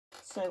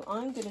So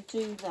I'm going to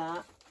do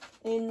that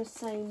in the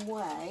same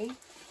way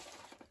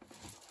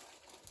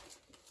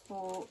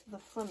for the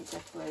front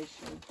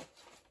decoration.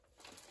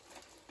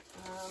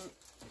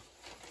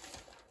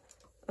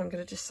 I'm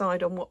going to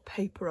decide on what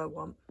paper I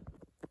want.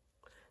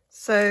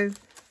 So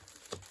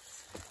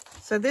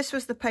this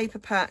was the paper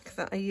pack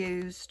that I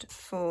used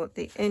for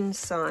the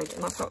inside,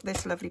 and I've got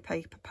this lovely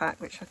paper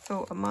pack which I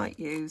thought I might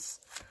use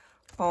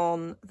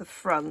on the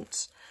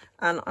front,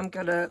 and I'm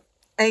going to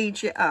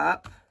age it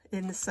up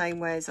in the same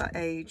way as I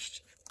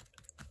aged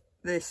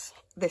this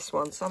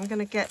one. So I'm going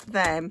to get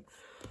them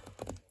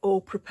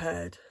all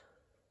prepared.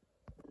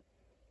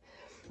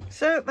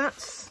 So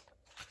that's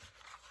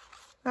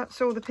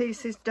all the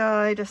pieces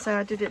dyed. I say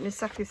I did it in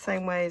exactly the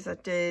same way as I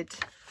did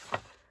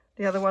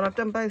the other one. I've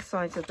done both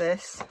sides of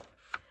this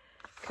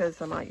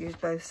because I might use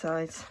both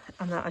sides,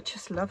 and I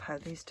just love how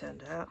these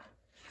turned out.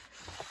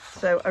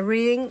 So I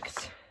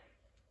re-inked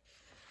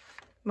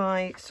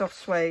my soft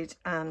suede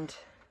and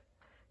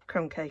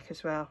crumb cake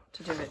as well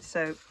to do it.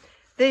 So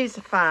these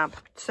are fab.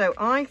 So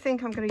I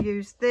think I'm going to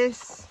use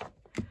this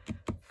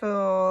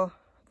for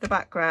the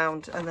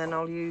background, and then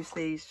I'll use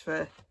these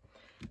for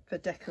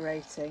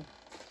decorating.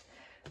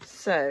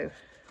 So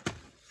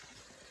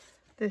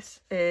this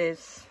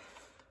is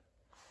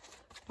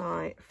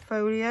my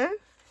folio.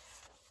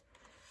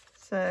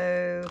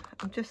 So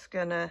I'm just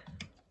gonna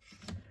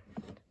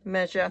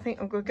measure. I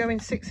think I'm going to go in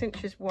 6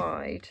 inches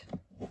wide,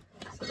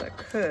 so that I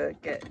could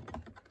get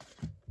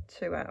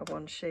 2 out of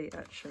 1 sheet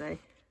actually.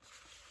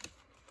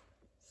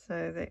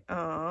 So they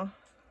are,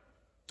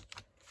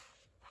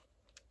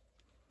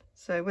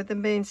 so with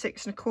them being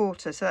 6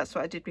 1/4, so that's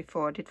what I did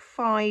before. I did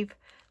 5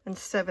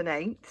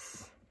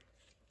 7/8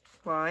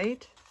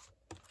 wide,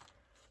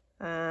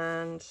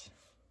 and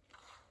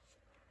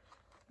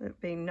it'd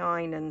be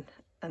 9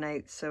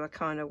 1/8, so I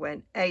kind of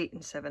went 8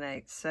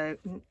 7/8. So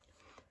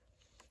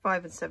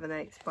 5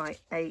 7/8 by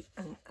 8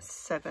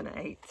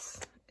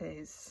 7/8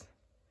 is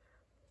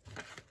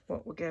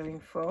what we're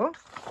going for.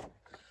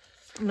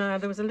 Now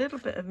there was a little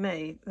bit of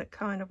me that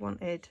kind of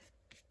wanted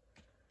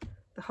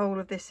the whole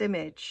of this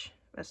image.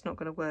 That's not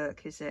going to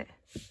work, is it?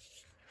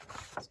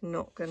 It's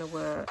not going to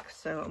work.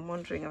 So I'm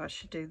wondering if I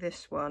should do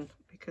this one,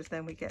 because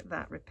then we get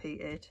that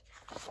repeated,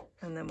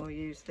 and then we'll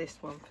use this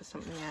one for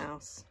something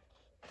else.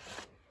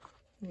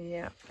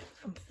 Yeah,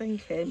 I'm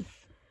thinking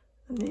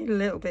I need a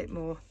little bit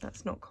more.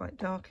 That's not quite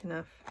dark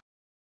enough.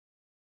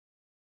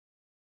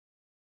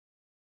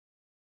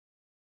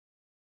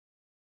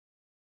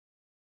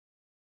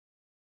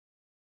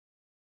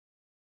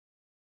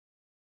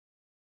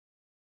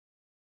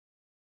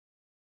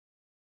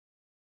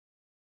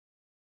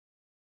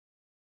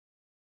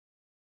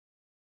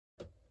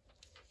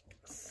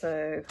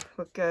 So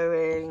we're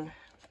going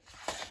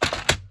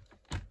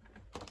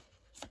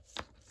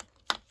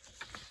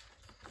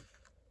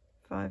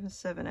 5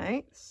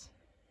 7/8.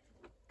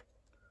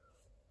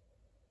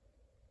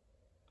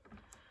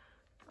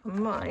 I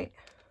might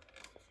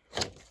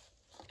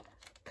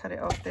cut it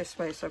off this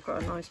way, so I've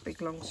got a nice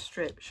big long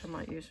strip which I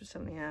might use for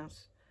something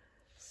else.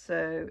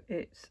 So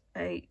it's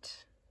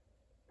 8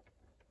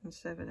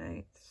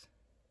 7/8.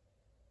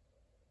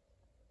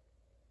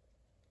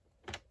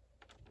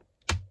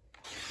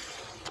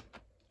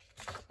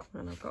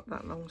 And I've got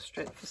that long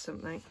strip for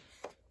something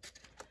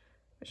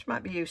which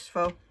might be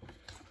useful.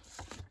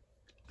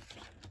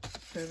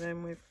 So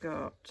then we've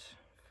got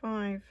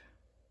 5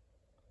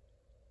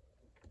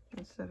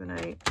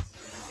 7/8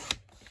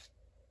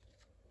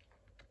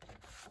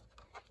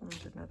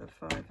 and another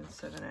 5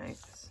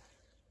 7/8,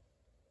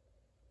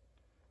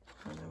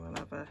 and then we'll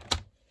have a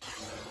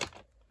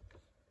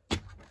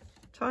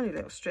tiny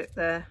little strip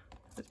there.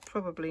 That's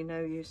probably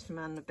no use to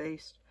man the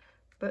beast,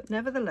 but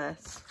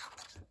nevertheless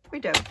we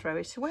don't throw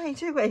it away,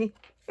 do we?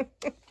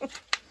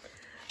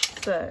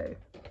 So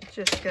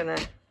just gonna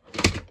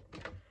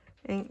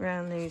ink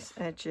round these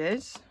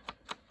edges.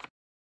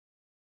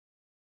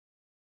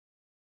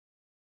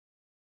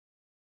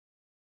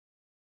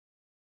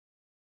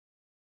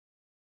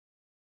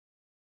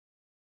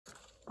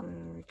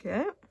 There we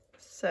go.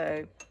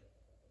 So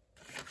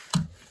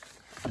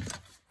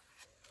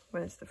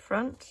where's the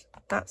front?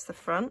 That's the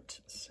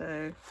front.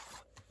 So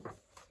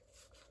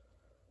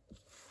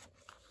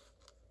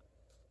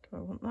do I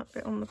want that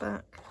bit on the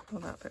back or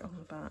that bit on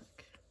the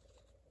back?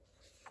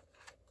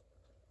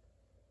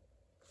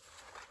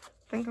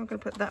 I think I'm going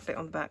to put that bit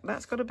on the back.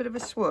 That's got a bit of a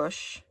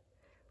swoosh,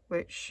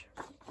 which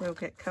will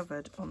get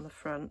covered on the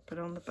front, but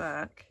on the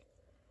back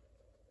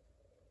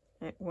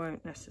it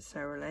won't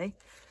necessarily.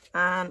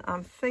 And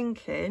I'm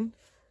thinking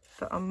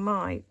that I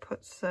might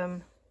put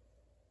some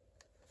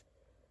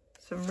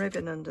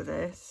ribbon under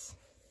this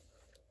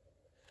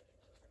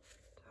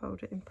to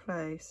hold it in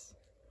place,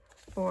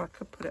 or I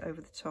could put it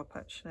over the top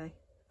actually.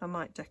 I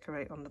might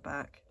decorate on the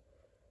back.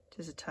 It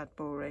is a tad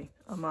boring.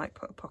 I might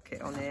put a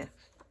pocket on here.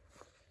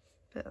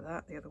 Bit of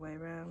that the other way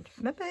around.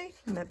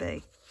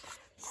 Maybe.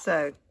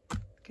 So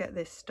get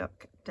this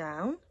stuck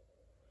down.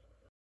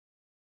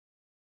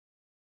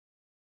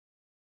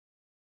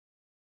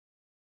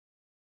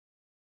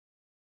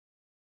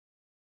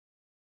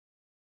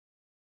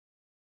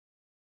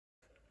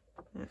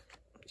 Yeah,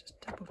 just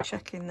double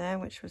checking there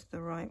which was the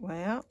right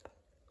way up.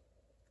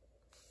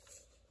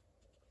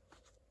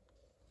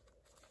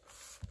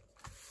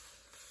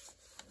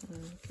 There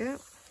we go.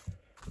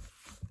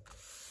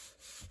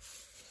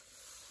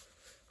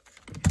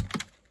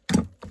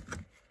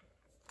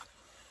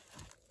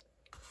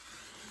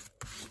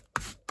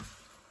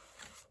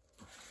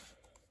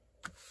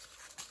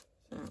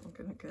 So I'm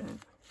going to go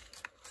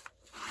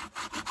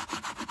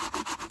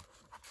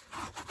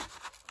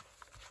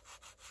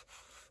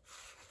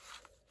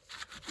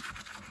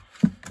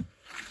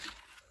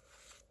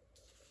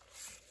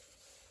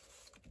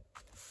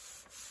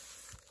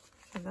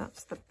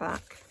that's the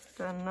back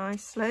done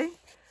nicely.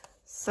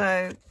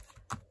 So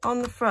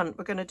on the front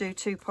we're going to do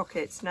 2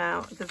 pockets.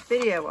 Now the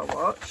video I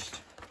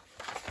watched,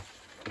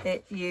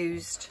 it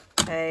used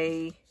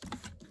like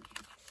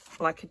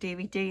a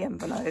DVD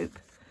envelope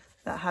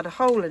that had a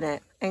hole in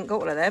it. Ain't got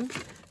one of them,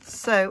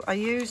 so I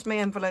used my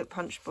envelope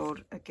punch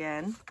board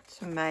again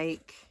to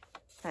make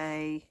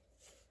a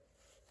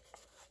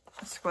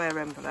square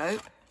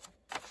envelope.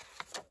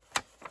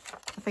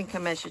 I think I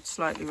measured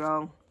slightly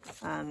wrong,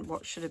 and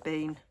what should have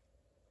been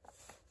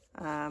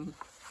 5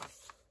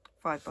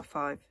 by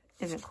 5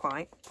 isn't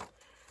quite.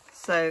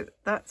 So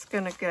that's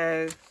going to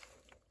go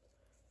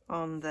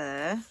on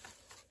there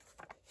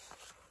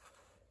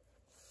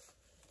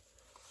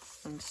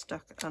and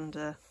stuck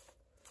under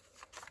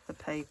the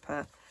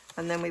paper,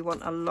 and then we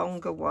want a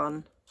longer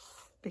one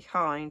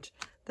behind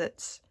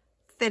that's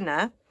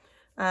thinner,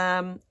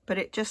 but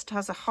it just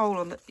has a hole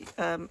on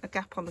the a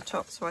gap on the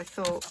top, so I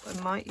thought I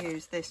might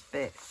use this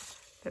bit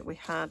that we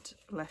had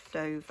left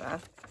over.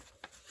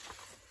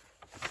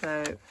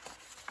 So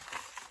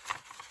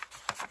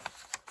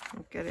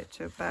I'll get it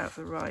to about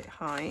the right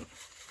height,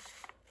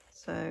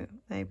 so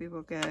maybe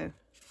we'll go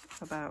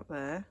about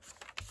there.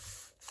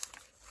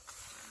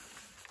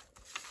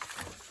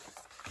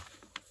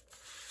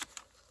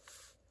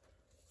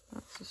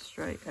 That's a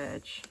straight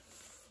edge.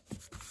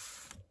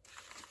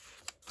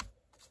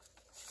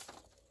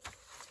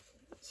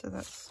 So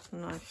that's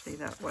nicely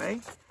that way.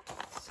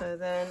 So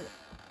then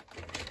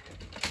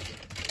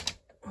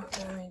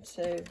we're going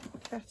to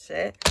cut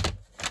it.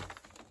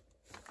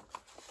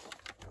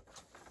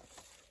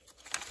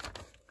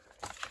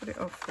 Put it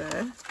off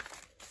there.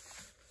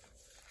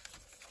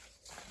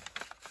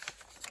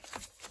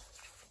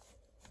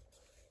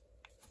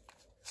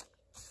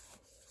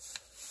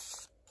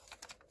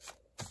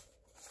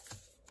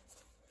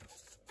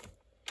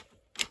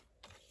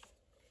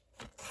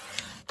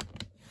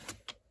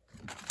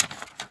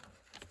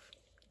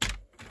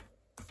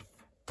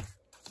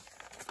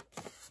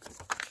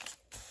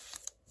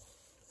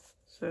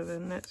 So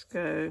then let's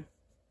go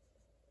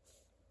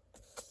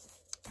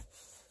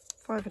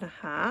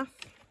 5.5.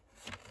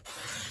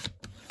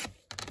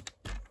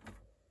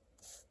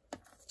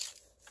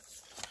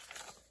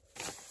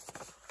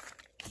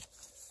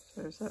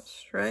 So is that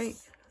straight?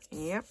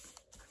 Yep.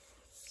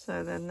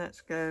 So then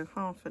let's go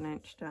 1/2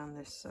 inch down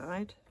this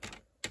side.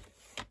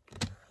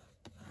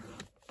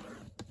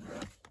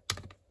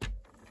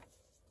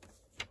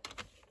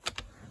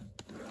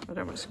 I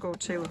don't want to score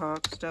too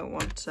hard because I don't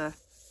want to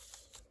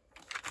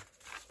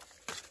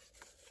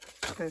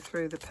go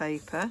through the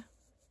paper.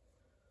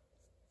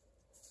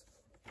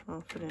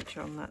 1/2 inch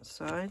on that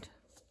side.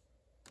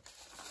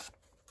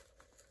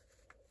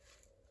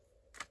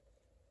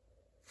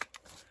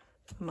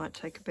 I might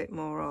take a bit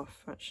more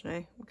off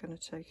actually. I'm going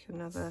to take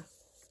another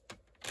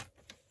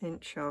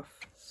inch off,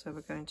 so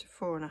we're going to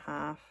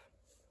 4.5.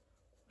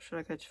 Should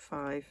I go to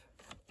 5?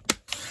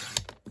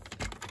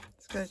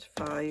 Let's go to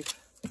 5.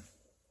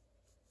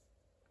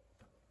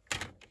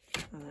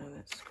 And then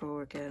let's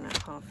score again at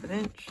 1/2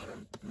 inch.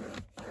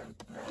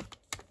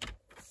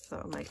 So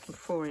that'll make them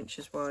 4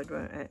 inches wide,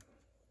 won't it?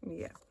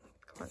 Yeah,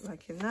 quite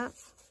liking that.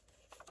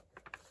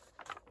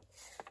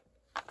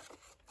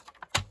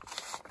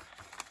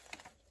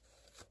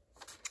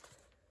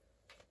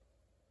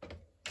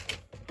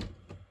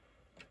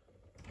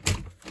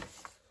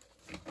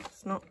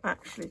 It's not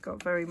actually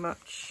got very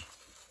much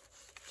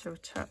to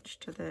attach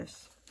to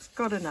this. It's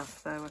got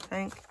enough though, I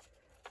think.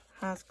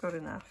 Has got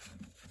enough.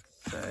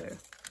 So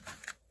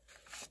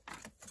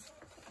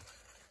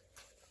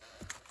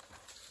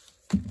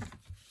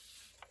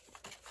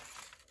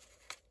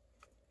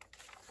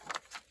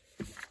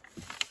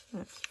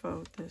let's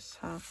fold this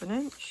 1/2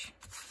 inch.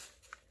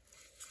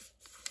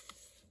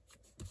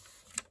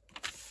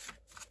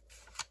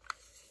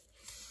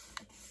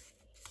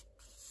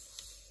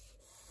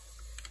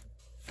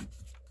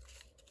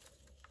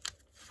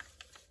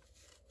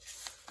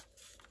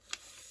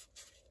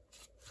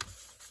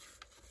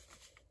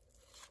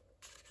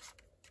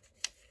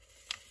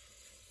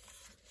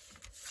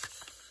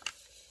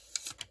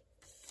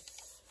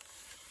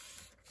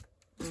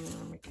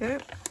 There we go.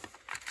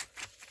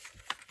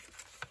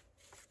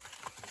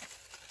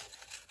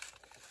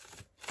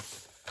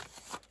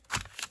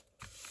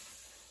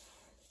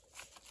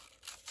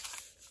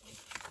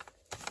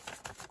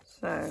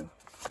 So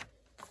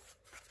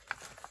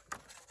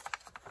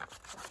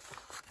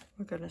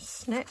we're going to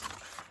snip.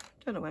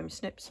 Don't know where my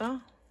snips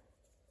are.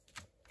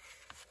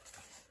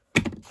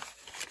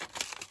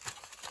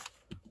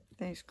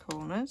 these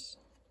corners.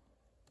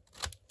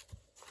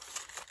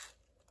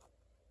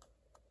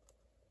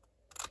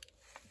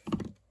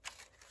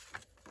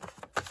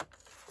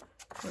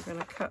 We're going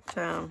to cut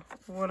down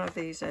one of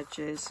these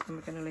edges and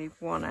we're going to leave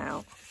one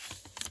out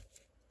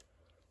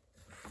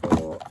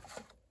for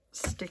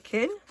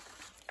sticking.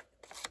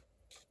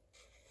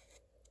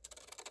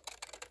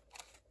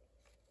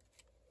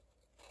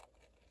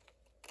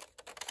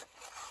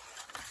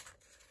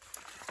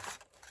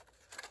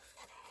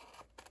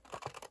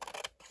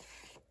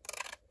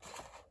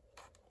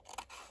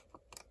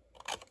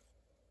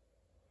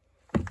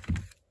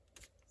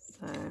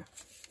 So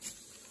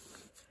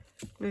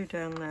glue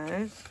down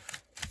those.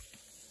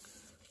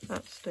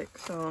 That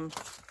sticks on.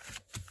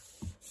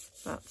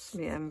 That's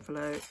my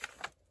envelope.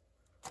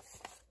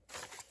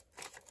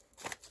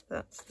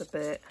 That's the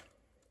bit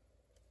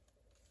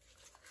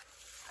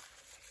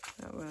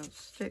that will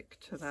stick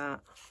to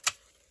that.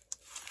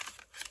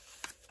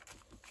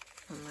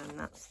 And then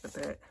that's the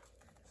bit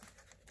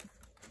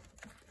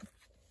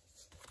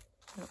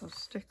that will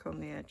stick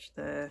on the edge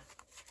there.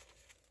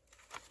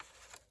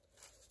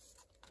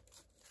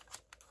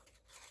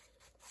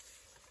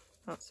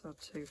 That's our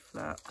two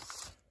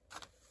flaps.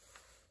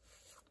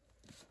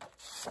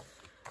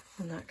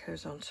 And that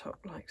goes on top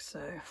like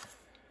so.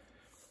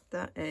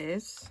 That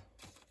is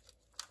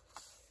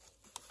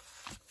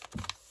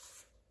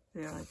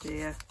the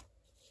idea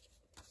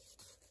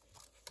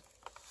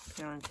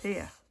behind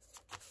here.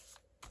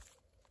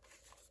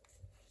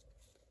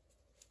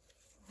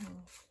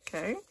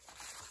 Okay,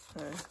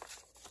 so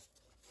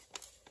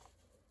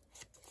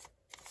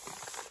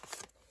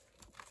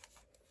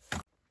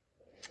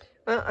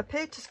well, I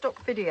appeared to stop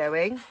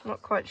videoing,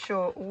 not quite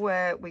sure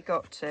where we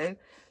got to,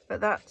 but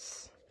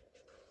that's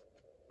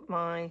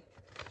my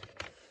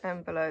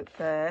envelope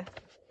there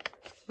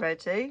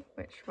ready,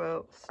 which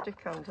will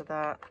stick under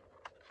that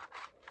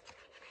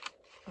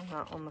and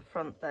that on the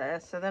front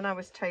there. So then I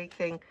was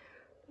taking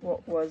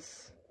what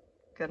was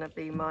going to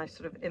be my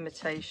sort of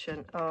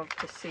imitation of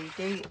the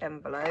CD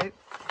envelope.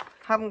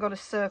 Haven't got a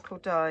circle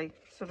die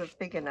sort of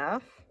big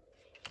enough,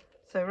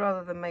 so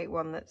rather than make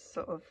one that's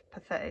sort of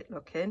pathetic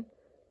looking,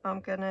 I'm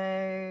going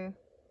to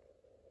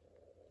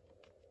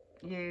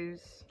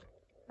use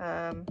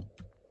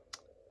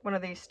one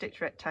of these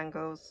stitch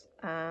rectangles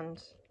and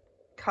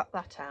cut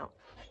that out.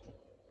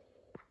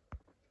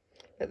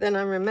 But then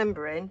I'm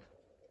remembering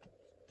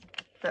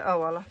that,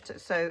 oh, I'll have to,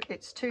 so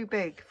it's too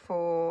big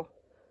for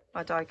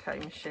my die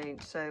cutting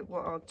machine. So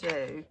what I'll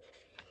do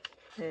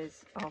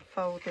is I'll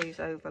fold these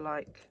over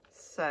like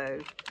so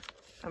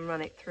and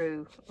run it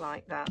through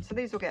like that. So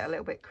these will get a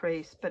little bit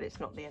creased, but it's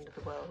not the end of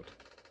the world.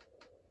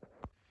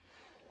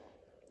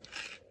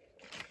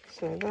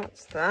 So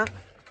that's that.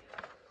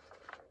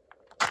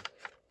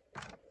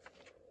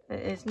 It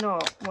is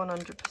not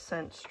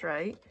 100%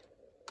 straight.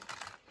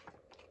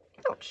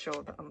 Not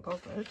sure that I'm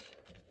bothered.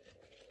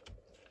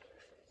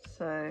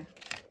 So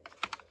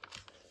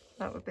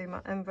that would be my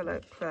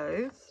envelope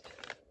closed.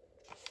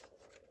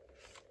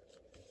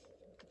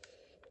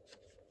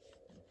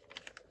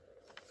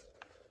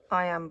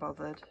 I am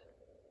bothered.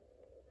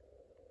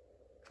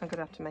 I'm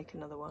gonna have to make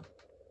another one.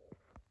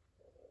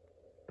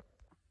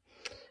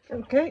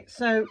 Okay,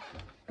 so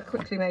I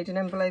quickly made an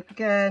envelope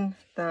again.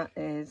 That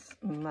is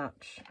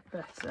much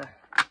better.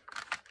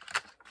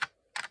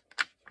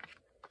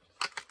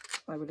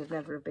 I would have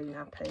never been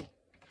happy.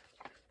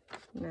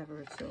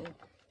 Never at all.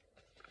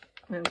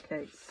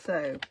 Okay,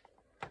 so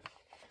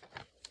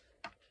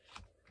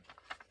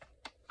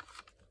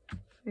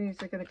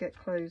these are going to get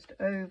closed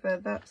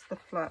over. That's the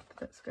flap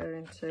that's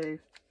going to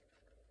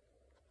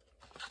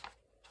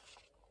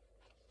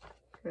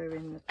go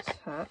in the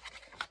tuck.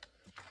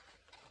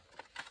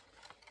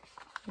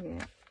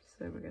 Yeah,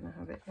 so we're going to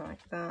have it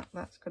like that.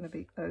 That's going to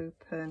be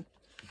open.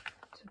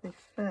 To be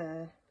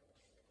fair,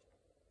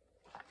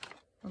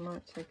 I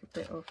might take a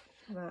bit off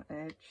that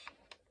edge.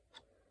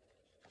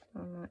 I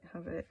might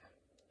have it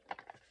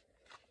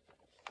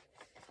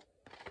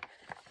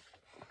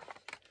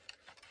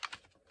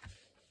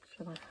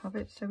shall I have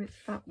it so it's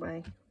that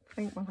way? I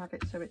think we'll have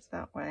it so it's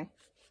that way.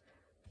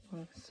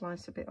 I'll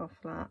slice a bit off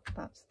that.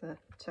 That's the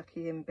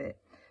tucky in bit.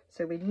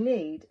 So we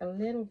need a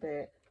little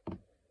bit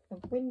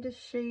of window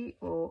sheet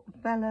or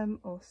vellum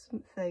or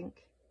something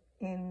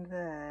in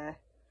there.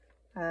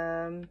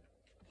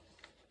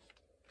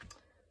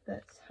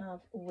 Let's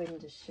have a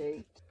window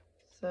sheet.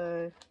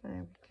 So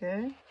there we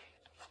go.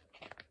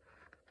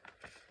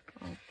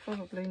 I'll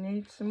probably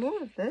need some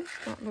more of this.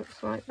 That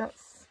looks like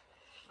that's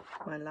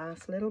my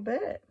last little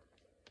bit.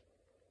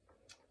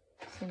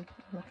 So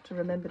I'll have to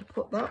remember to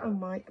put that on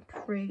my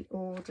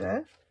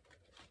pre-order.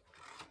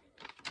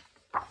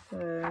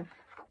 So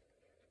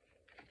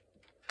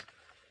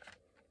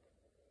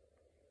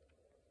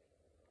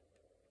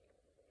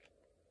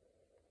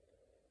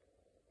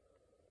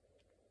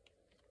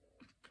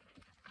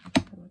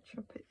I'll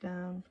chop it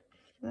down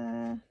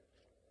there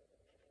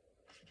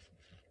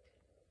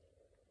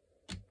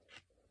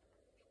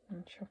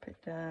and chop it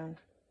down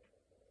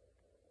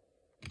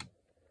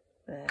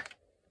there.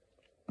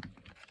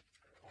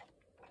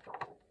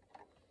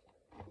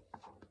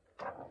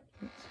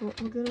 what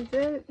we're going to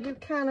do. You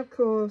can, of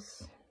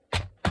course,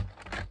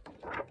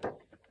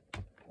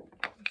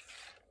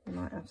 you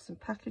might have some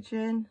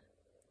packaging.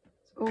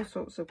 There's all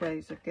sorts of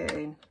ways of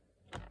getting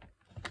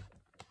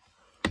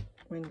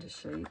window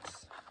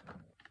sheets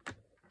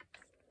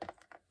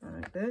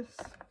like this.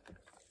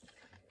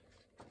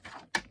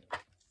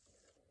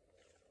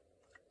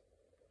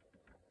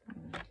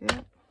 There we go.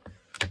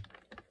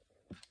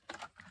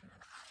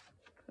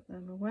 Put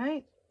them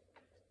away.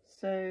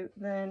 So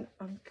then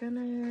I'm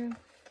gonna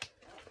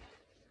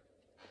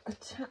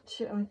attach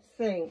it, I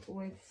think,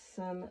 with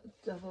some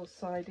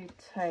double-sided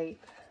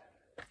tape.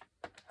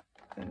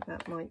 I think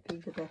that might be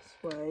the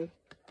best way.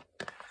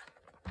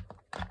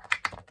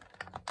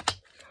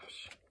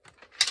 Gosh,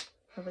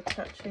 of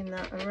attaching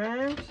that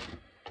around.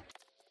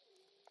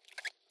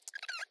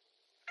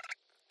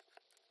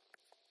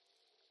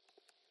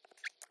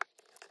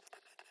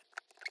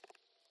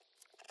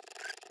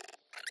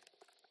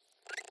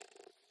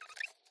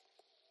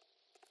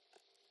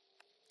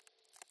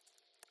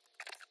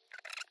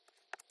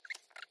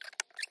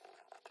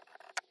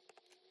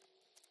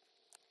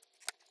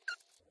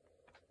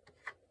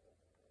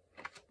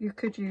 You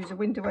could use a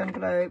window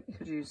envelope, you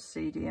could use a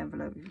CD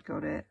envelope if you've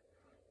got it.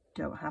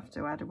 You don't have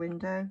to add a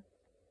window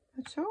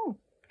at all.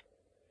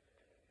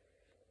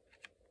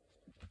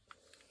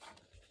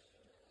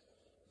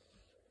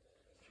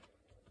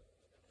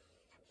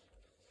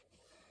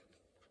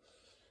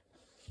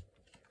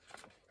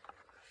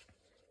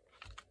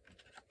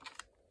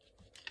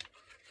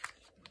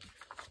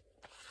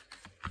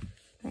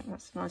 I think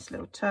that's a nice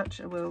little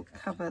touch. I will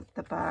cover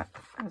the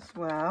back as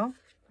well,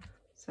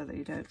 so that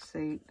you don't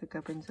see the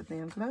gubbins of the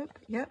envelope.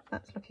 Yep,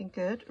 that's looking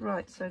good.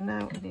 Right, so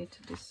now I need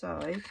to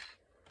decide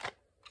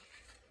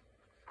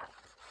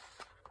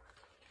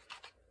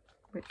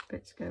which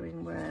bit's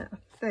going where. I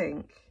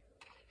think,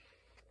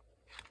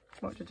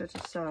 what did I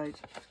decide?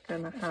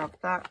 I'm going to have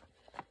that.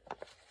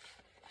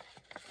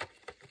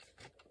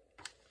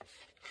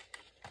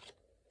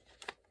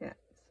 Yeah,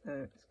 so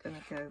it's going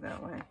to go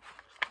that way.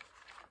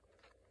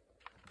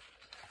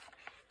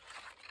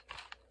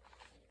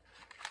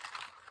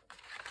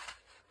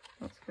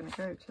 That's going to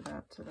go to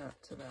that, to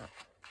that, to that.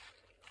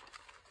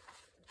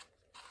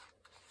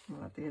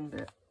 We'll have the in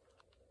bit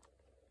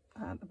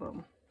at the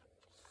bottom.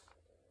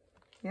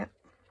 Yep.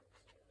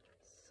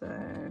 So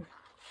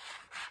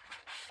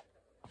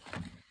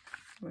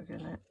we're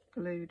going to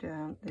glue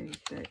down these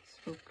bits.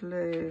 We'll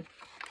glue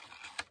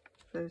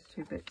those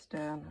two bits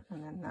down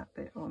and then that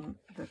bit on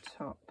the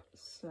top.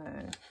 So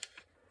a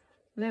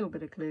little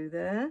bit of glue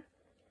there.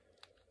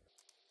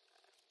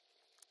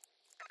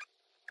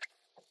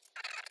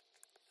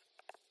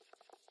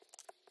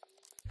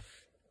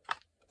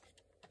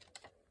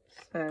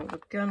 So we're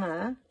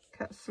gonna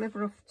cut a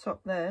sliver off the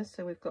top there,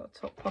 so we've got a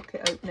top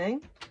pocket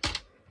opening.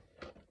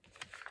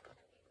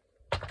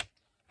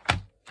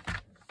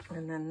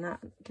 And then that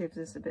gives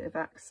us a bit of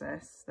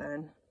access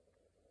then.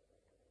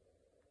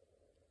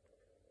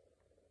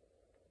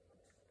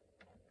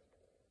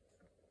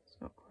 It's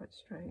not quite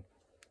straight.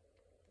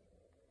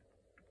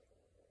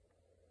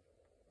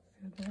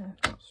 Go there,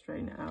 I'll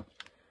straighten it out.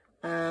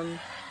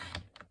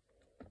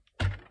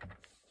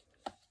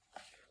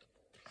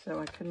 So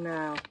I can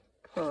now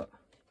put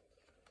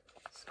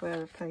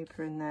square of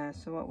paper in there.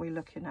 So what we're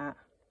looking at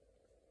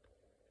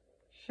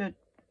should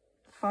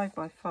 5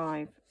 by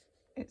 5.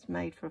 It's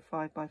made for a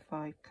 5 by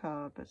 5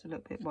 card, but it's a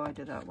little bit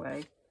wider that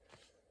way,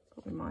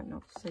 but we might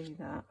not see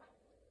that.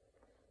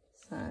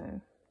 So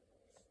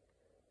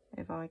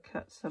if I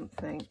cut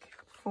something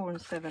 4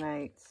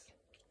 7/8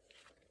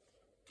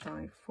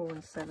 by 4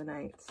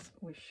 7/8,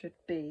 we should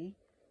be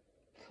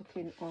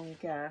cooking on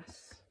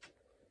gas.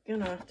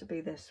 Gonna have to be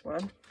this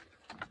one.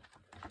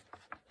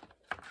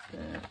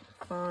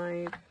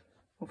 5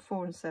 or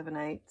 4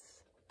 7/8.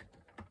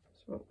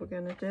 That's what we're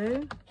going to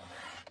do.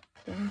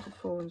 Down to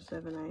 4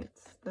 7/8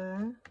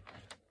 there.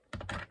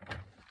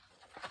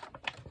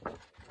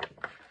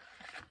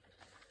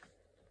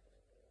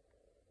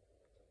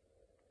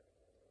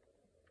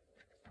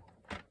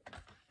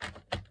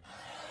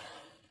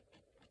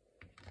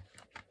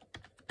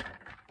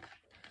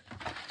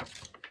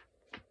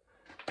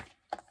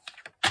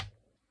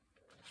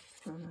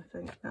 And I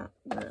think that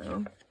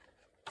will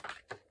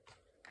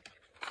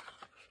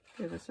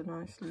give us a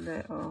nice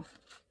little,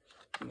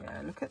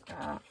 yeah, look at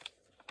that.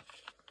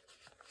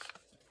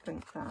 I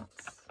think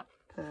that's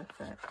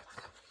perfect.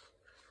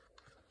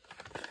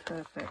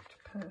 Perfect,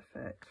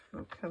 perfect.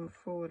 We'll come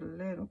forward a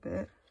little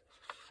bit.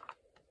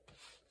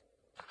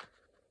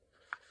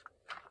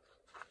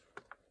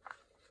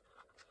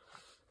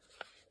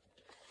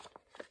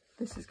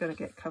 This is going to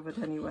get covered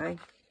anyway.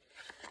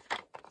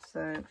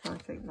 So I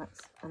think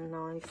that's a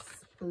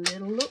nice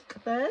little look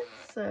there.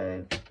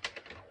 So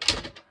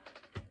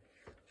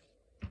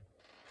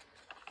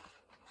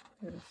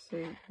let's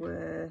see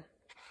where.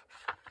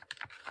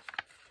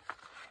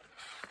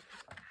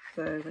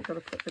 So we've got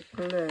to put the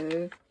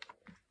glue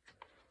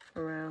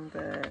around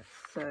there.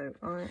 So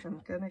I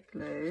am going to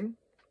glue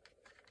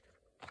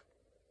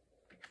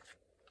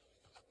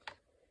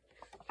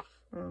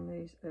on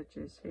these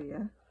edges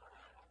here.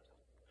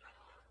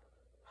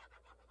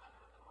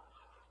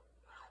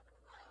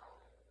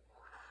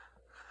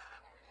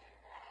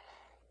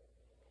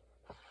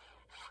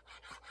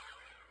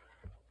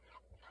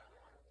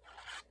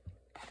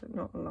 but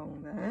not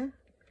along there.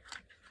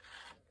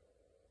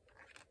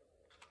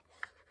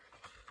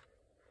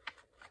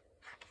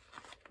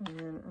 And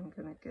then I'm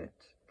going to get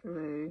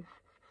glue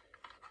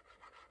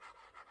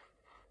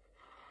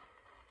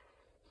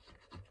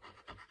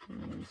on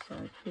the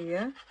inside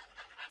here.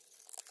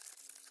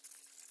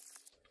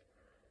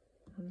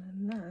 And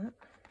then that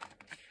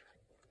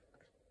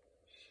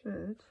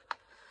should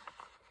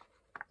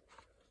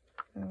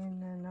go in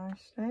there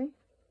nicely.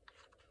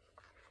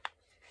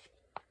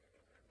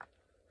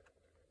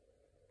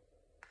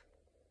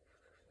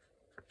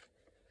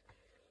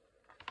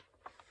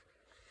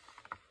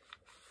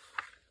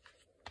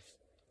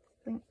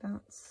 I think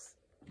that's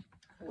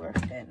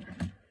working.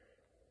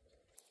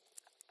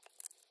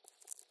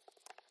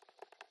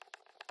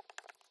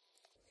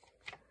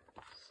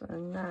 So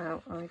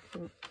now I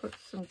can put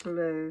some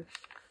glue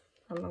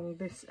along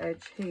this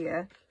edge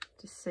here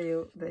to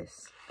seal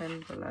this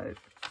envelope.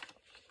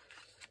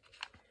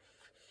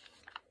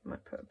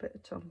 Might put a bit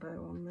of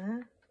Tombow on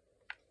there.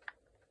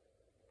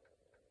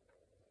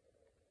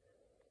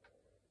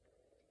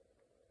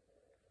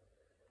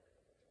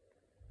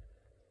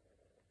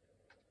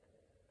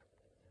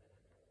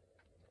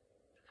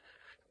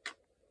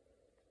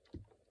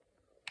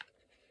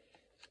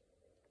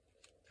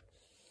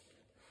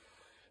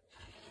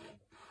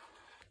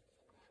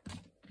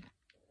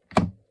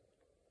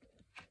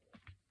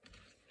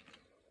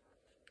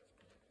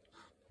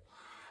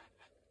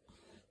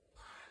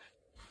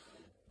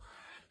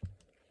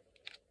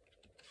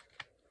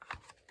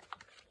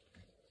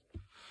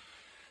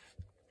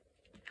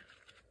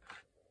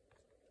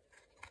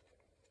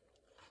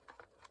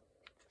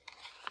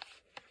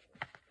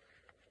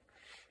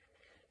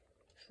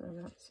 So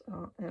that's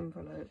our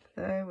envelope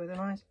there with a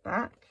nice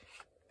back.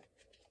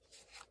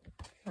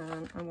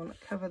 And I want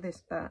to cover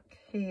this back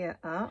here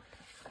up.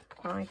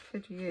 I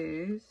could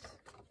use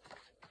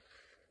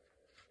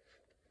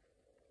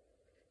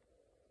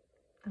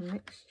a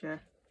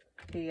mixture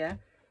here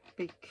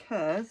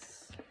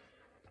because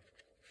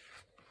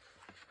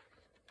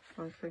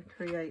I can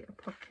create a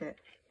pocket.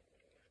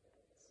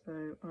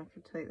 So I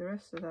could take the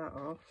rest of that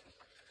off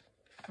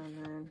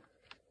and then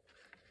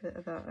a bit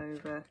of that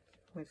over.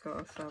 We've got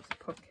ourselves a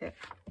pocket.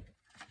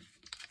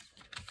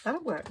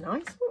 That'll work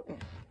nice, won't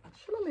it?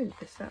 Shall I move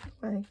this out of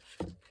the way?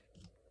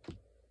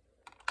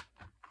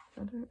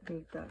 I don't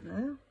need that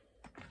now.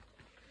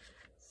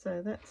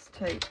 So let's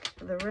take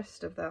the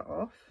rest of that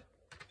off.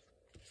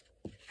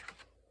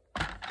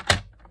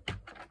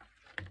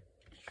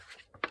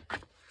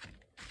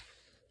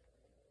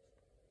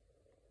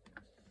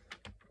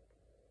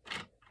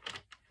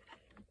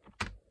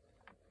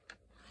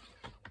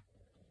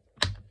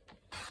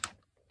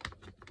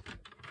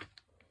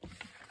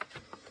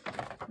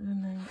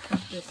 And then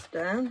cut this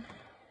down.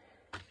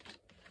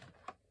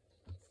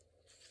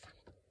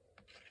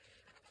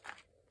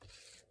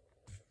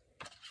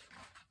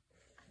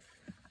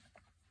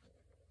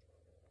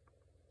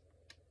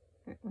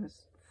 It was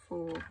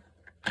 4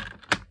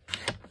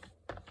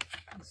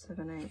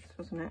 7/8,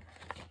 wasn't it?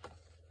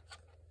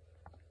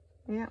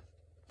 Yeah,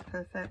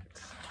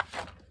 perfect.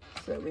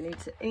 So we need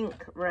to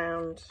ink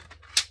round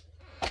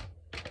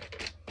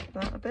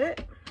that a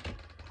bit.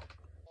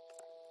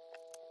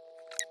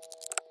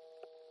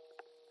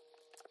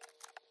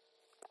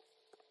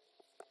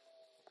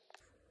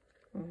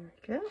 There we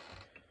go.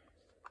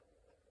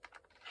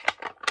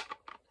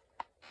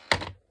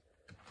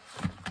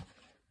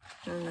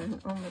 And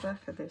then on the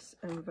back of this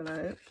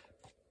envelope,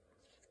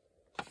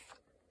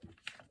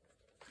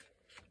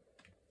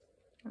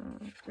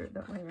 do it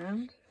that way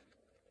around.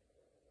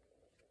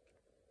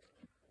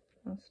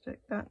 I'll stick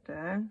that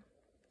down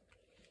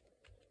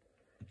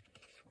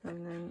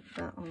and then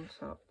that on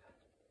top,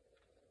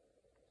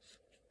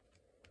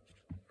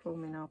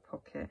 forming our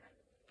pocket.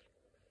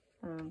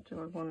 Do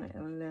I want it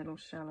a little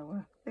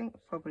shallower? I think I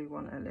probably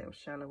want it a little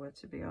shallower,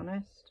 to be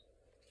honest.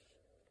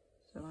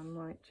 So I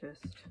might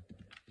just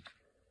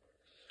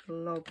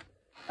lob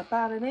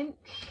about an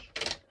inch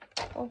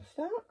off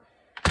that.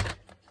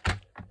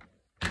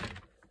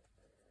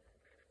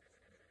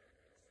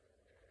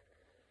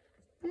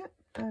 Yep,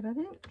 about an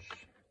inch.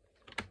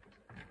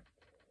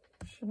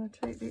 Shall I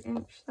take the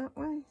inch that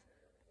way?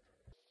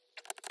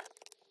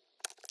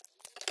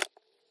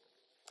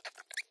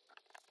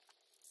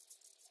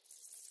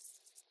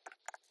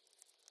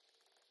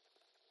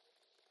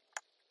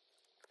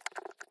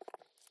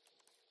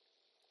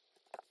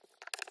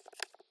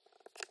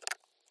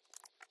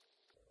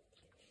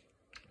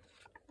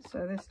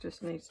 So this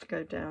just needs to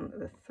go down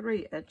the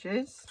 3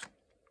 edges.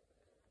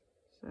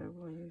 So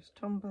we'll use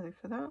Tombow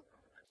for that.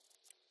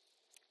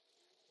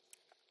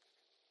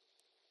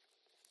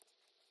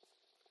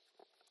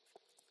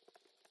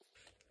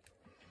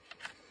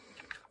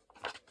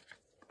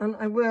 And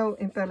I will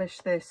embellish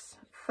this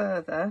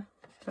further,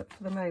 but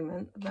for the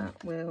moment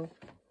that will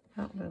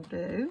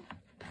do.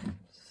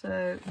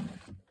 So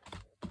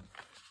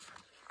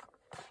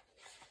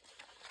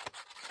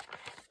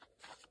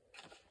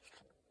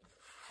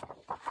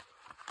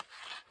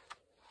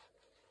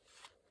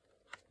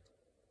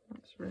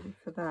that's ready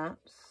for that.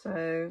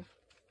 So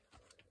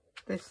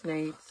this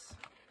needs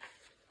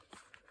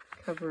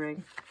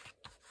covering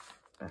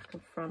back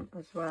and front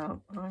as well.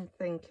 I'm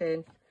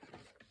thinking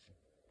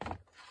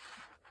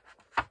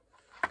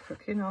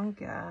cooking on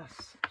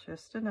gas,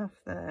 just enough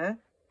there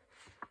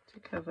to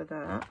cover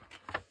that,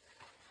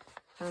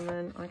 and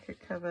then I could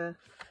cover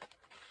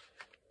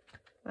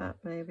that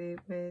maybe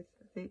with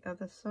the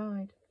other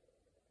side.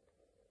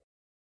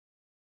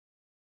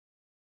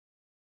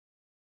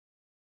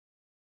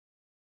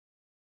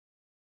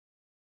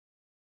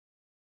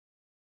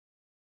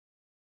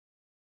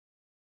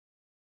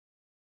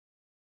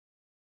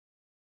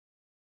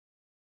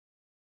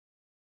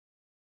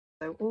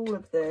 So all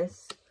of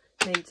this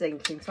needs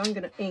inking, so I'm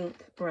going to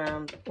ink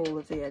around all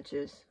of the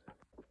edges.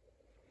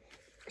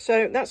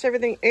 So that's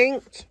everything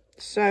inked,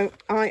 so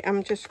I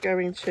am just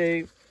going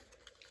to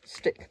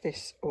stick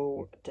this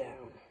all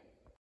down.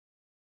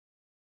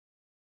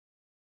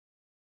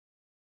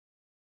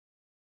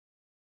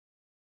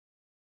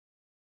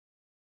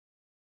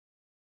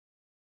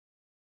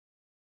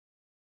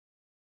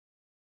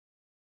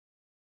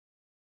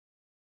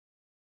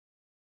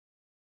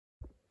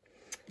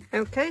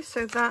 Okay,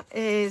 so that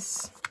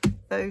is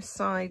those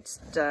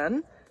sides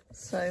done.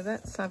 So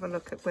let's have a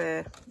look at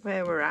where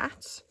we're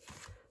at.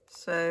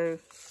 So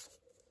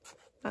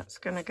that's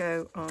going to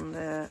go on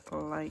there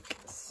like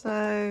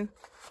so.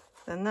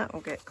 Then that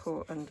will get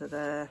caught under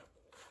there.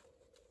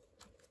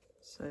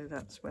 So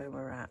that's where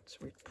we're at.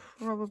 We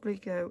probably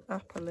go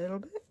up a little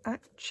bit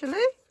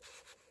actually.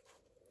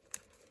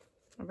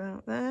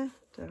 About there,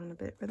 down a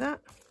bit with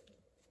that.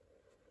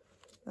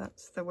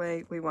 That's the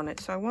way we want it.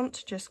 So I want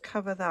to just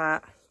cover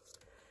that.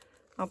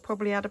 I'll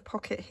probably add a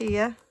pocket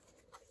here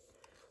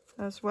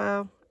as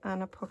well,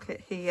 and a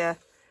pocket here.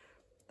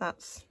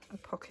 That's a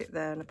pocket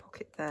there and a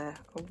pocket there.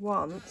 I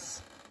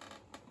want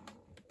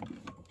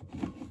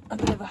a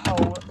bit of a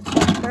hole at the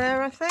top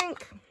there, I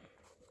think.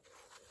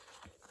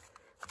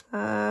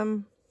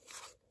 I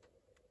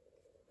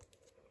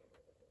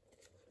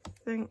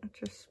think I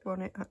just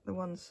want it at the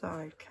one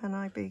side. Can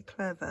I be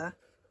clever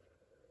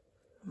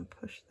and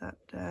push that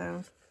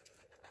down?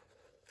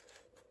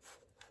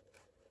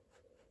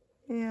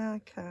 Yeah, I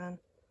can.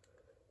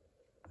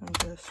 And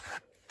just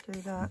do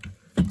that.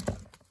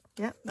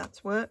 Yep,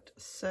 that's worked.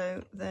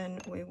 So then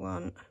we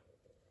want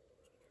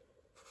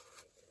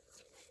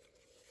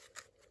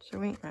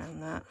to ink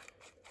around that.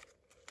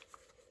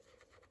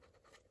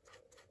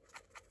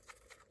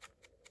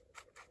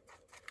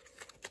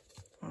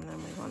 And then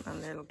we want a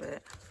little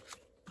bit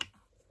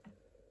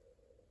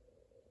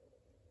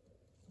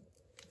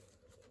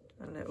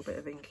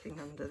of inking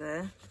under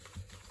there.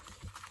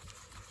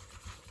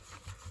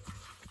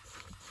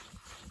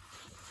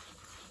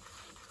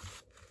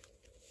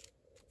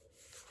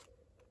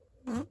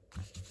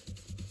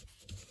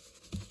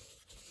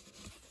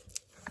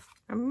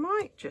 I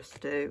might just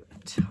do a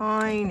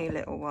tiny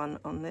little one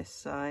on this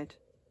side.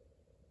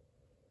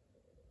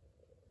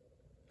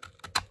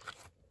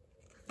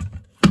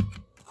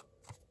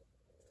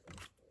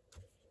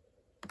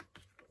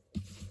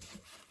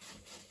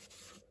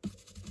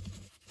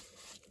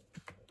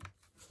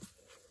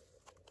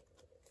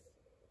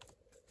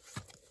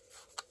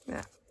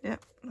 Yeah,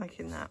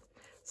 liking that.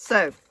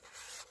 So,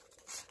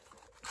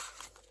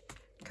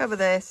 cover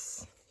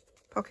this,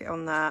 pocket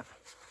on that.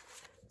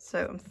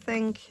 So I'm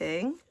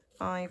thinking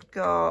I've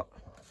got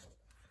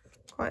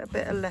quite a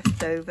bit of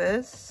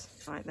leftovers.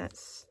 Right,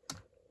 let's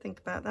think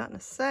about that in a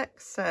sec.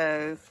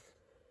 So,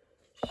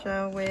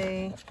 shall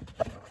we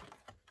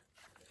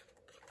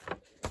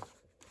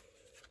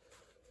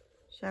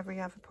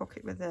have a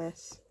pocket with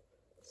this?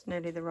 It's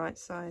nearly the right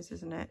size,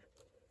 isn't it?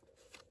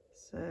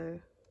 So,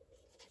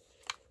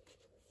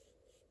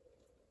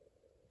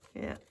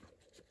 yeah.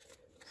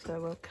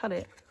 So we'll cut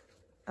it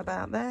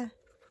about there.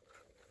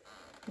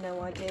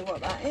 No idea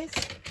what that is,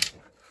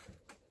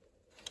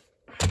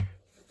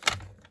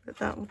 but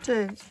that will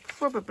do. It's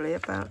probably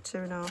about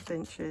 2.5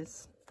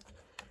 inches.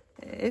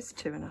 It is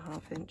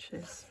 2.5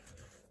 inches.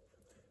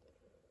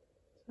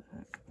 So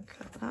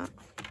cut that.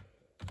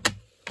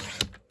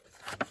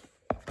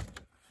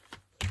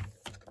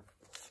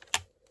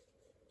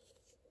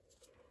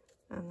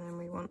 And then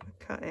we want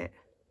to cut it,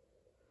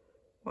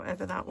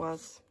 whatever that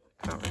was.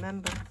 I can't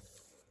remember.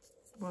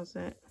 Was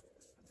it?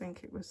 I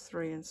think it was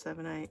 3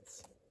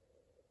 7/8.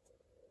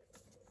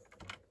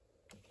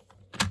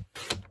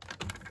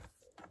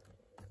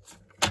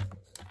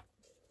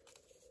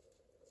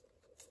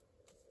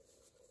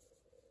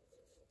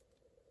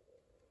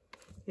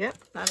 Yep,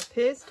 that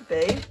appears to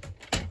be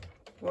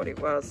what it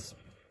was.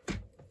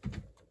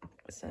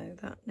 So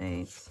that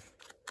needs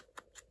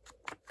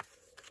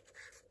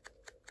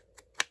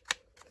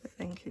the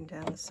inking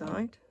down the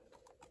side.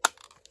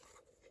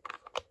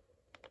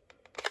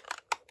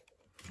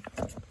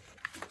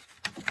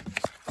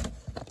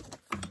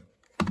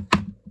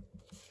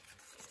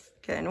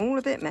 Getting all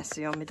a bit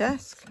messy on my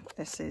desk.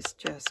 This is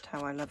just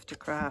how I love to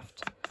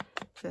craft.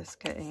 Just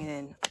getting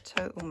in a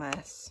total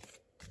mess.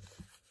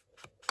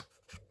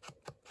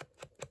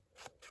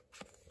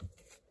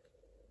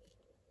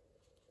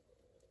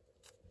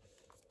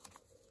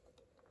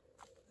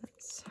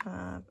 Let's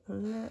have a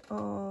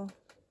little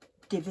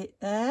divot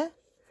there.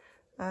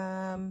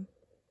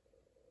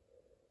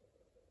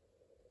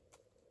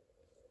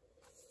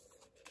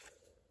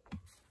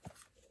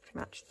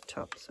 Match the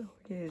top, so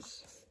we'll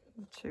use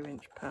a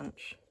 2-inch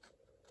punch.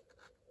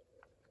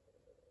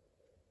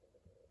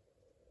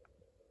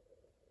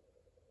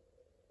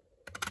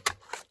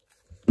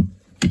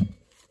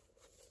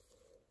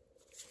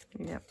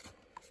 Yep.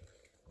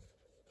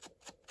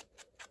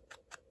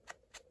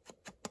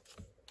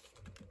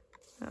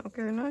 That'll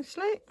go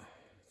nicely.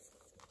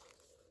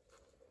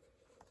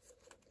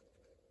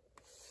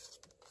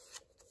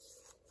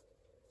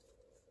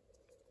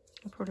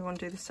 I probably want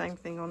to do the same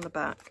thing on the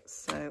back,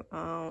 so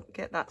I'll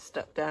get that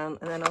stuck down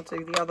and then I'll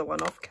do the other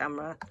one off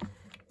camera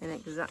in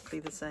exactly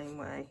the same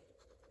way.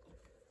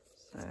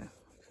 So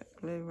put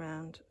glue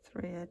around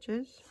 3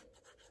 edges.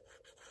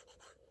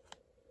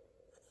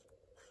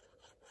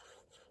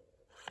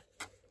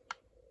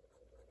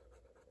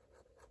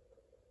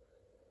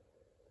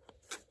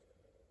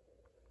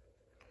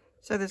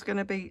 So there's going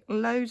to be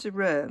loads of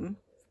room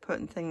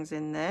putting things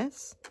in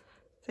this.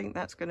 I think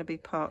that's going to be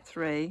part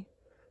 3,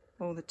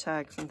 all the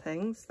tags and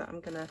things that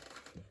I'm going to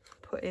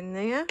put in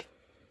there.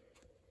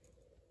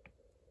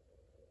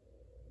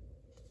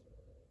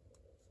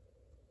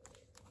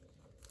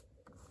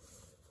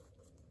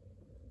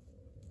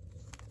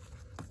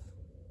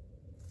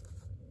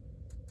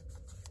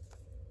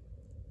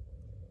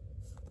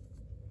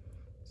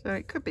 So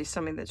it could be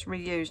something that's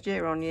reused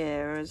year on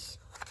year as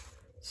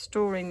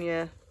storing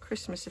your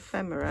Christmas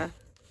ephemera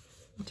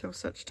until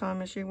such time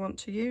as you want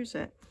to use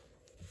it.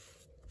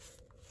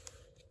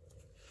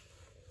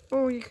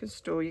 Or you can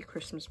store your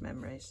Christmas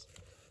memories.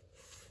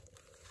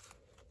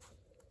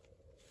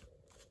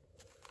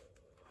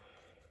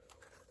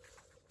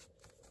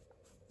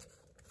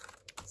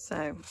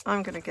 So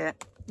I'm going to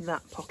get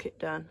that pocket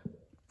done.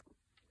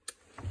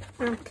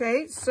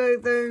 Okay, so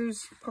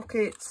those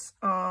pockets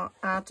are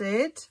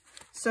added.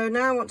 So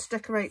now I want to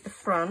decorate the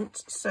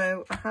front.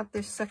 So I have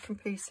this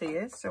second piece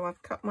here. So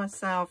I've cut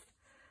myself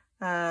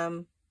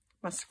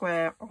my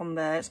square on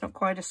there. It's not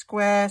quite a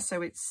square,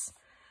 so it's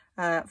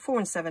 4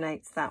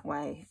 7/8 that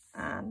way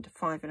and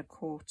 5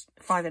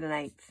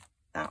 1/8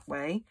 that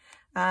way.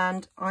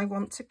 And I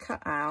want to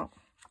cut out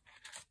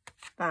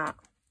that.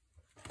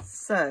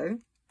 So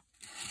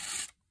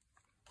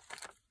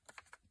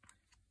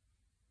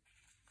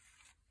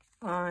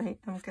I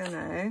am going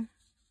to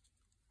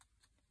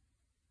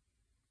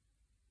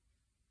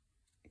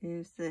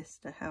use this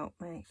to help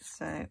me.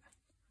 So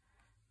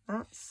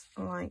that's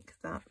like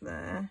that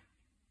there.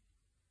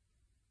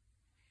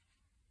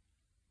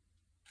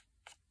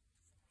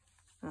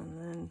 And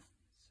then,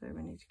 so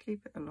we need to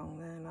keep it along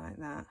there like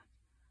that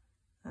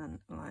and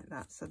like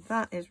that. So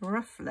that is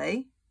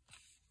roughly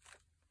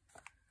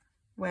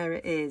where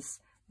it is.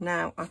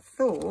 Now I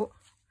thought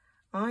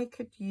I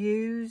could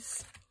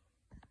use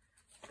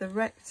the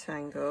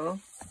rectangle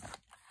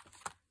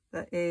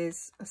that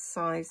is a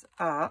size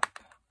up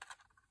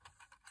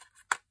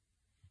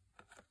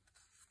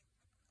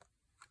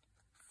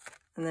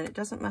and then it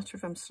doesn't matter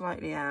if I'm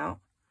slightly out,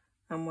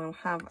 and we'll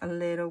have a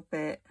little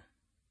bit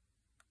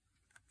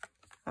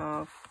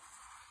of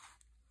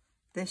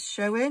this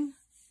showing,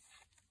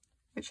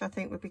 which I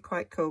think would be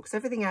quite cool because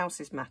everything else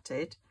is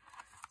matted.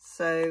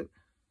 So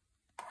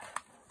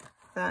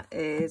that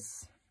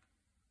is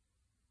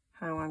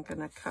how I'm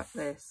going to cut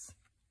this,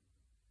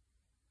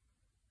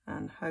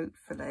 and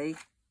hopefully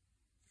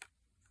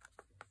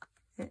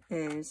it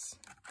is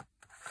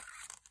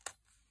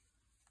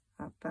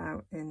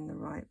about in the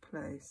right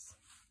place.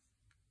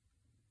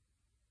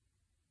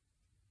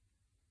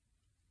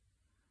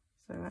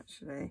 So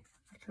actually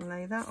I can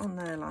lay that on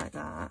there like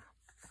that,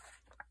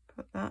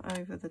 put that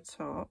over the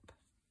top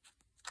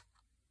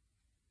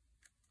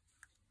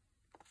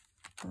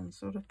and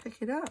sort of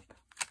pick it up,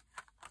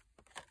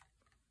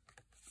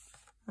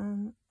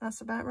 and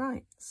that's about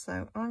right.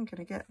 So I'm going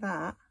to get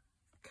that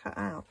cut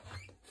out,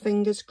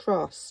 fingers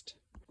crossed.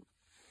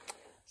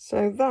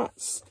 So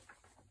that's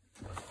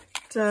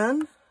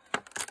done.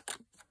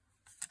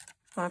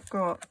 I've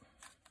got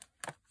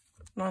a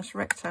nice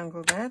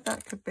rectangle there.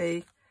 That could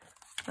be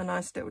a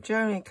nice little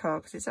journaling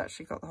card because it's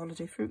actually got the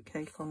holiday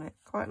fruitcake on it.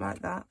 Quite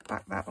like that.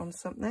 Back that on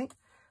something.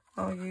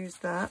 I'll use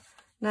that.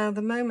 Now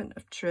the moment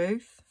of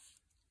truth.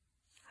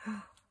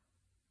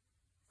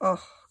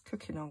 Oh,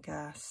 cooking on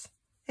gas.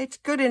 It's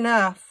good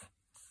enough.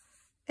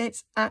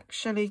 It's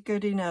actually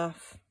good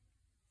enough.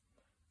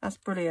 That's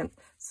brilliant.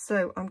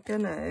 So I'm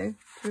going to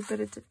do a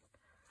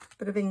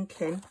bit of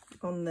inking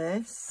on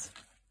this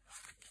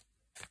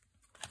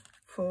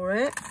for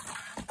it.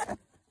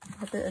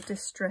 A bit of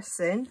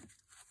distressing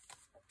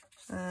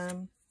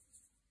around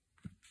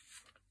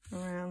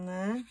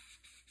there.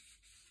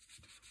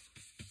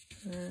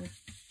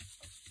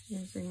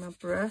 Using my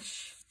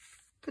brush.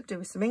 Could do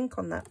with some ink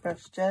on that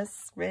brush,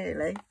 Jess,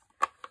 really.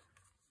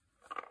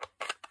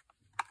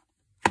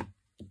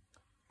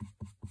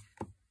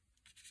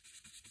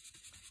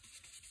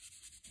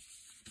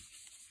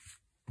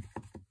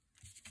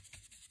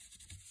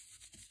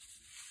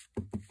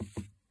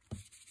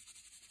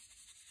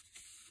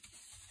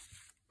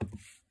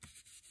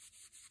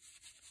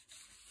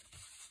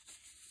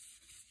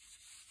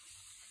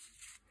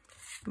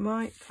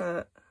 might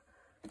put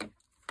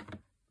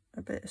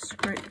a bit of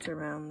script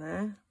around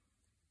there.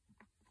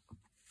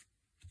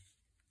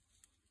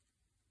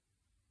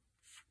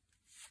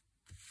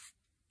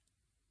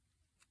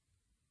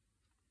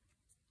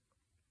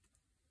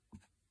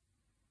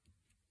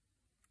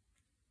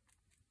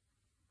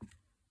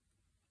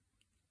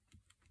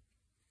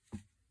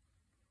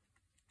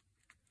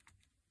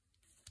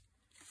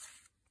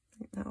 I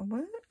think that'll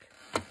work.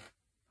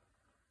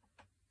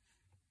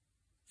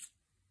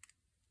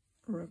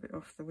 Rub it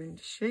off the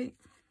window sheet.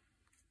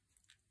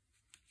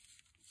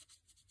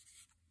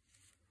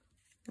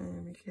 There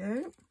we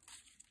go.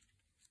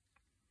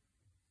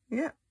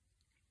 Yeah,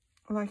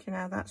 liking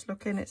how that's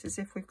looking. It's as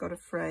if we've got a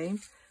frame.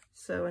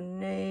 So I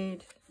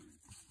need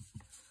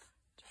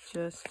to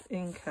just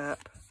ink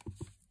up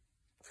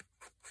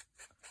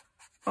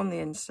on the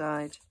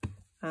inside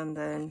and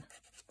then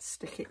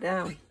stick it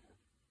down.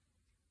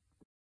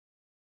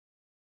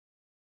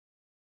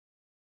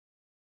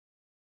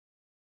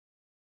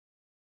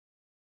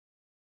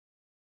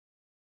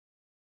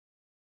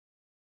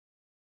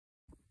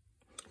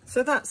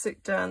 So that's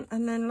it done.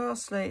 And then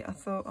lastly, I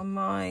thought I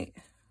might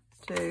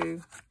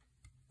do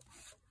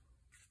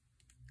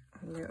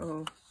a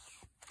little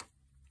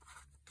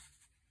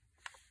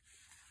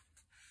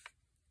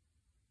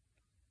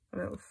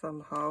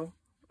thumb hole.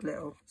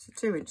 Little, it's a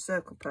 2-inch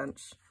circle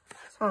punch.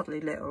 It's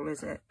hardly little,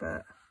 is it?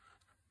 But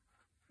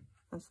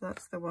as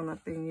that's the one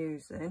I've been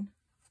using.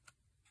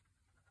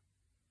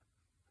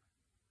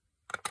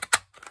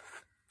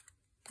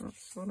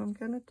 That's what I'm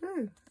going to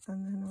do.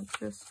 And then I'll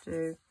just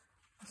do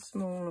a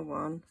smaller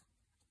one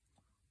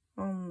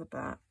on the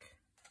back,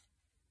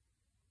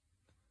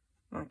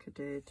 like I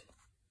did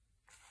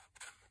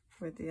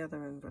with the other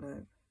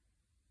envelope.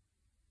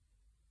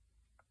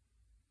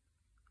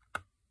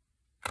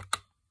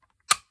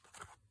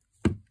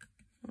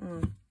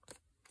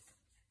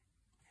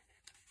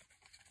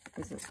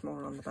 Isn't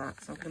small on the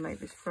back, so I'm going to make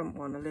this front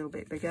one a little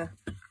bit bigger.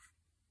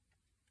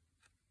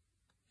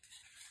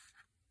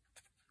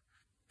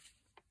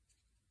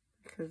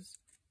 Because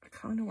I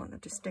kind of want a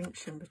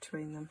distinction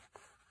between them.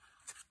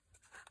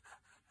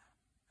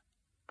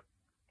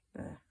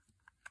 There.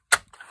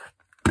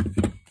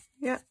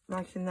 Yeah,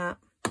 liking that.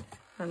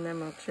 And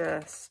then we'll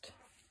just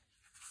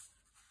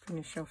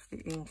finish off the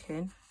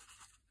inking.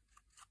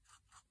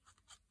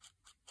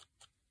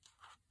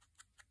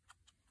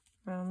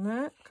 Around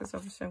there, because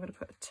obviously I'm going to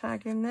put a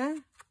tag in there.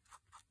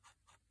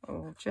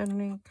 Or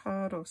journaling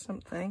card or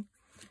something.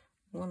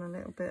 I want a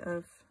little bit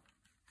of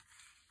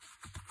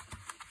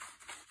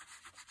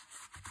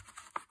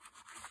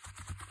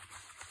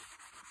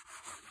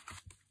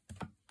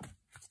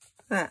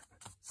that.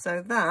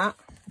 So that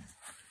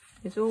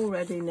is all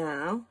ready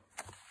now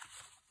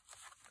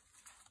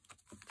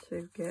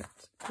to get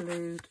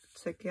glued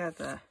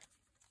together.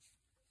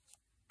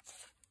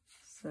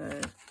 So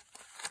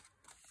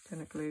I'm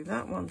going to glue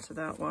that one to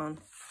that one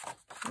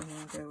and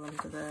then go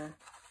under there.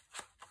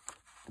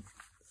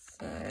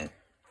 So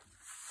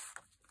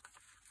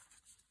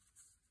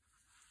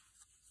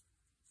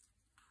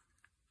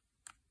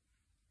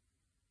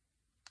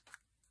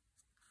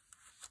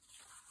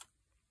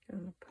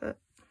going to put a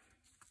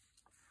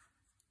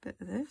bit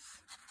of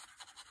this.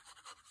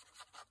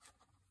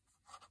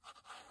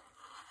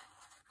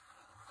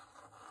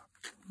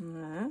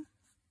 There.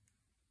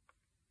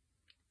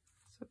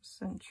 Sort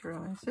of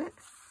centralise it.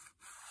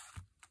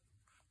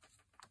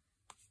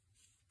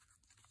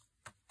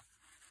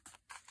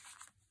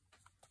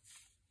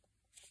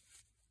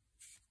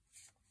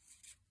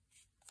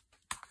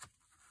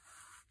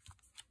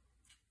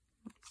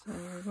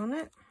 Save on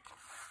it.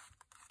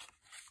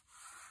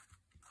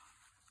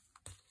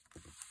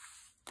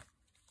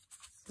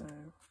 So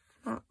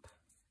flap,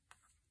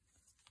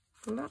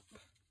 flap.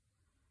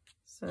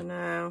 So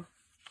now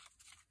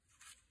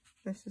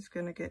this is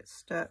going to get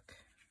stuck.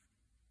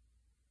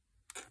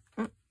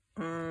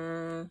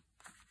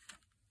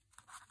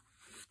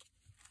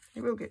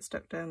 It will get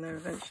stuck down there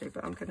eventually,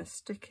 but I'm going to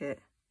stick it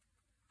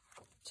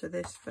to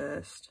this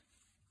first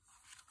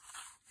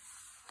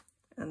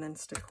and then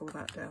stick all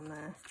that down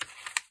there.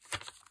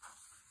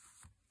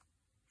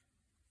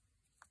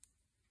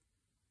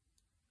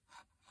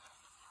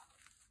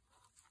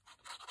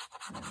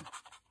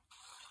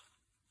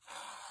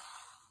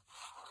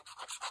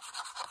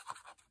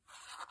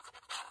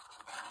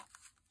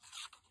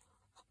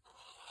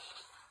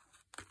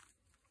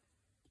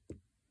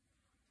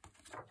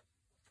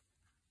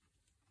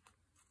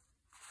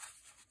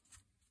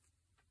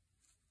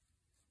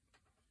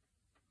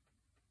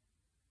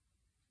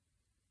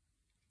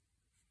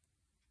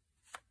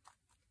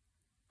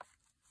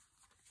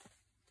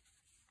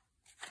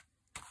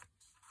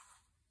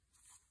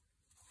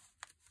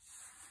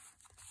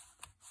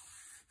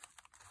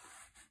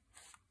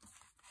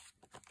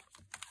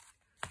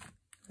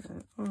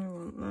 I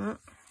want that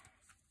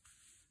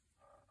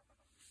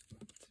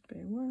to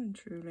be well and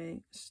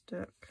truly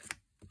stuck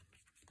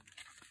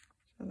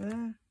to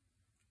there.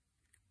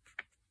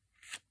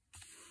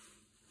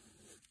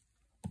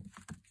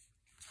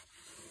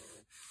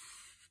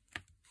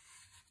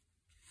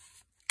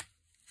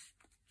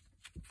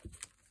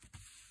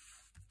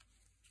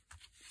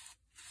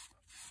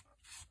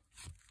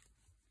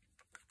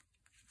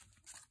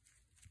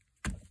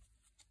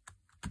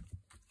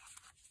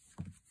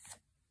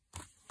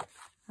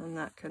 and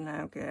that can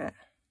now get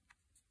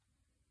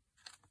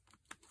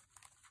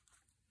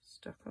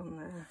stuck on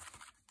there.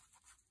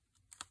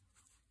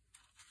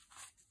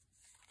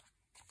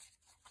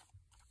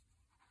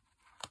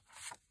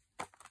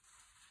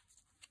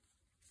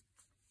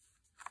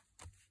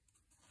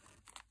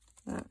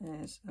 That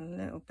is a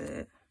little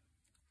bit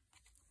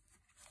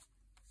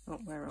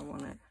not where I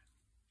want it,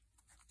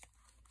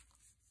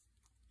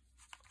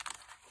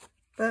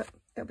 but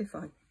it'll be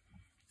fine.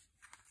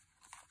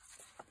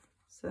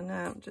 So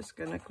now I'm just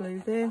going to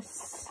glue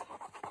this.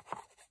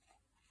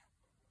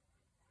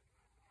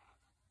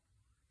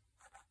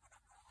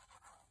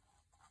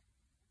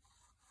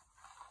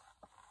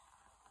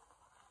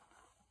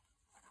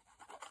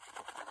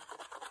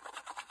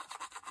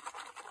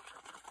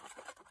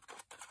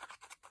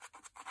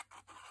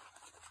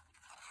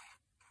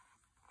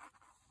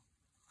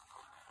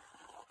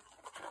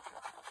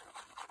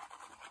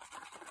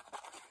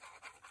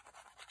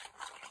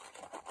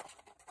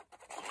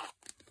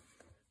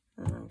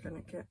 And I'm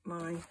going to get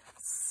my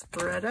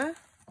spreader.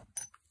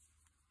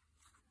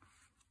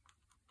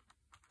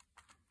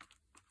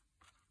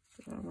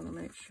 So I want to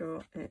make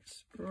sure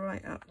it's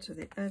right up to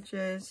the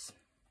edges.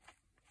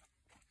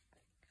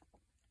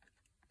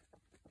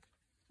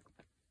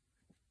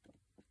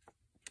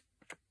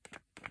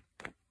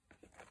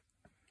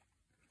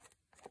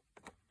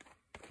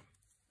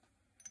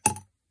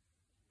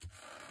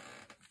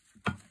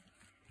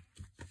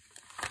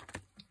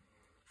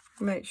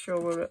 Make sure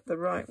we're at the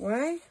right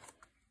way,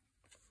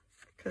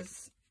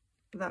 because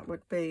that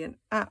would be an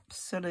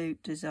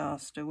absolute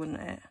disaster, wouldn't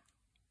it,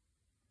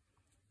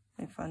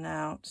 if I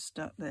now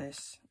stuck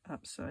this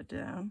upside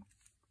down.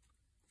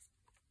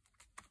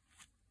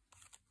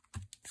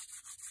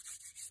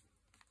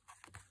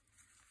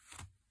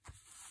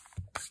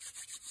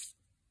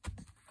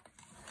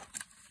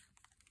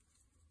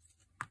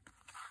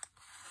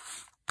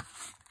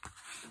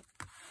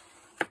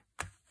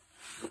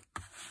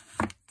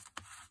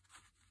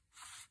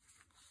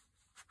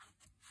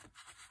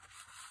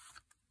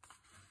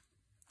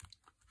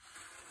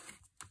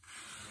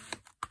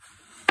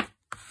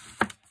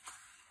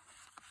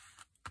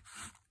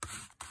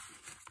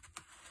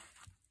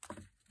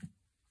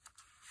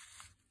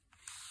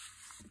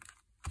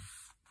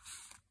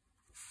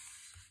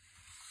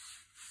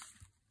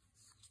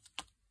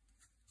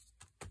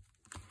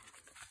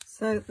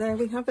 So there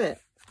we have it.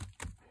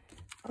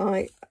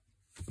 I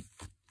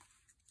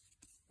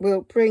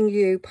will bring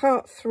you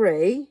part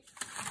 3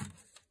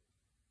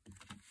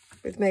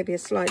 with maybe a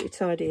slightly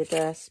tidier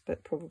desk,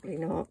 but probably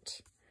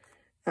not.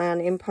 And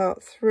in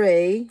part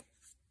 3,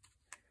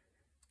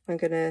 I'm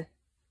going to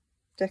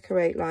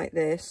decorate like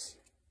this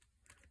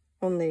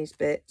on these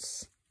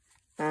bits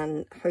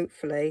and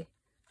hopefully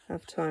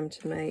have time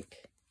to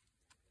make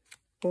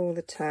all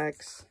the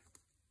tags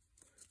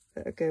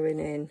that are going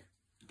in.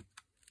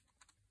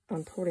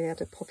 I'll probably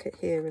add a pocket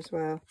here as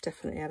well.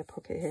 Definitely add a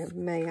pocket here.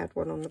 May add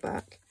one on the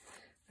back.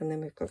 And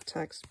then we've got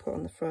tags to put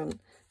on the front.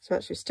 So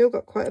actually still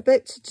got quite a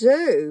bit to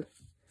do.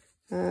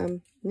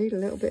 Need a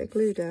little bit of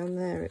glue down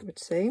there, it would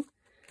seem.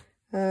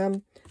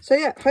 So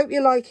yeah, hope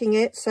you're liking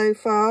it so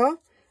far.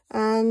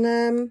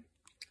 And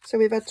so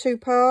we've had 2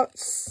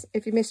 parts.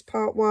 If you missed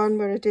part 1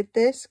 where I did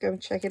this, go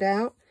and check it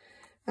out.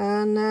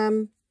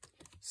 And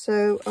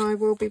so I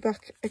will be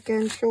back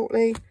again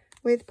shortly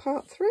with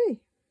part 3.